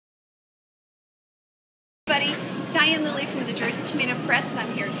Buddy, it's Diane Lilly from the Jersey Tomato Press, and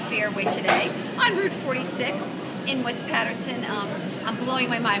I'm here at Fairway today on Route 46 in West Patterson. I'm blowing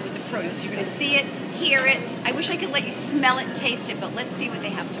my mind with the produce. You're going to see it, hear it. I wish I could let you smell it and taste it, but let's see what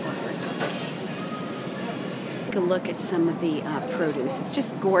they have to offer. Take a look at some of the produce. It's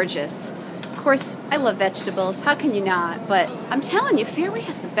just gorgeous. Of course, I love vegetables. How can you not? But I'm telling you, Fairway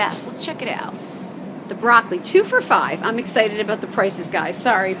has the best. Let's check it out. The broccoli, 2 for $5. I'm excited about the prices, guys.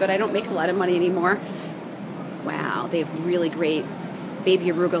 Sorry, but I don't make a lot of money anymore. Wow, they have really great baby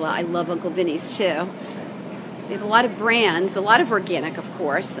arugula. I love Uncle Vinny's too. They have a lot of brands, a lot of organic, of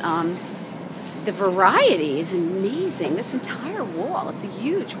course. The variety is amazing. This entire wall, it's a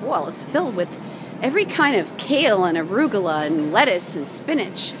huge wall. It's filled with every kind of kale and arugula and lettuce and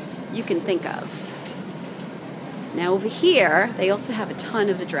spinach you can think of. Now over here, they also have a ton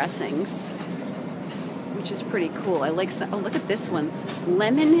of the dressings, which is pretty cool. I like some, oh, look at this one.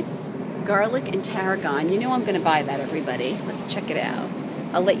 Lemon, garlic, and tarragon. You know I'm going to buy that, everybody. Let's check it out.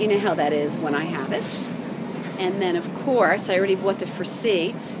 I'll let you know how that is when I have it. And then, of course, I already bought the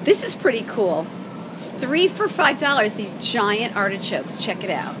Fricee. This is pretty cool. 3 for $5, these giant artichokes. Check it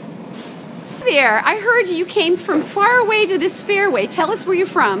out. There, I heard you came from far away to this Fairway. Tell us where you're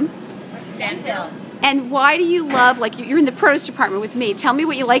from. Denville. And why do you love, like you're in the produce department with me. Tell me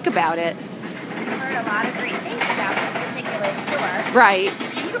what you like about it. I've heard a lot of great things about this particular store. Right.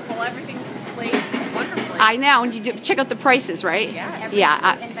 It's beautiful. Everything's displayed wonderfully. I know, and you do, check out the prices, right? Yeah. Every Yeah.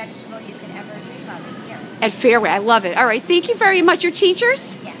 fruit and vegetable you can ever dream of is here. At Fairway. I love it. All right, thank you very much. Your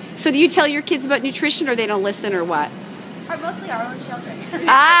teachers? Yes. So do you tell your kids about nutrition, or they don't listen, or what? Or mostly our own children.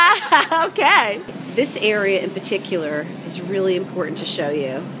 Ah, okay. This area in particular is really important to show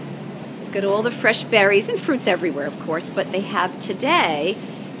you. Got all the fresh berries and fruits everywhere, of course, but they have today,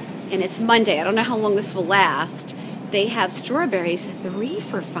 and it's Monday. I don't know how long this will last. They have strawberries, 3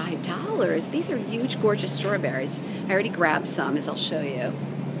 for $5. These are huge, gorgeous strawberries. I already grabbed some, as I'll show you.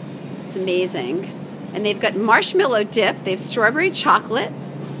 It's amazing. And they've got marshmallow dip. They have strawberry chocolate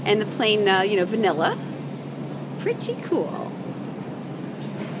and the plain, vanilla. Pretty cool.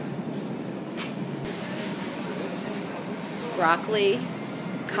 Broccoli,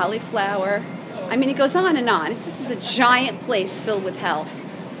 cauliflower. I mean, it goes on and on. This is a giant place filled with health.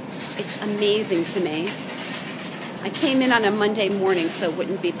 It's amazing to me. I came in on a Monday morning, so it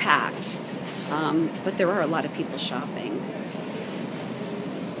wouldn't be packed. But there are a lot of people shopping.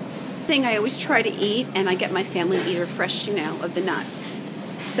 Thing I always try to eat, and I get my family to eat are fresh, of the nuts.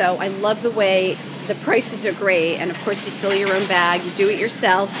 So I love the way the prices are great, and of course you fill your own bag, you do it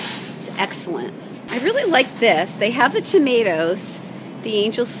yourself. It's excellent. I really like this. They have the tomatoes, the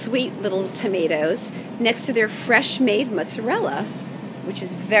Angel Sweet little tomatoes, next to their fresh made mozzarella, which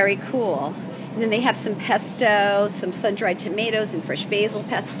is very cool. And then they have some pesto, some sun-dried tomatoes and fresh basil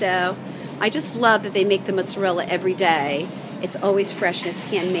pesto. I just love that they make the mozzarella every day. It's always fresh and it's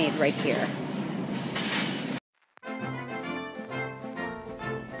handmade right here.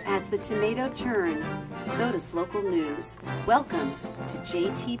 As the tomato turns, so does local news. Welcome to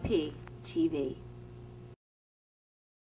JTP TV.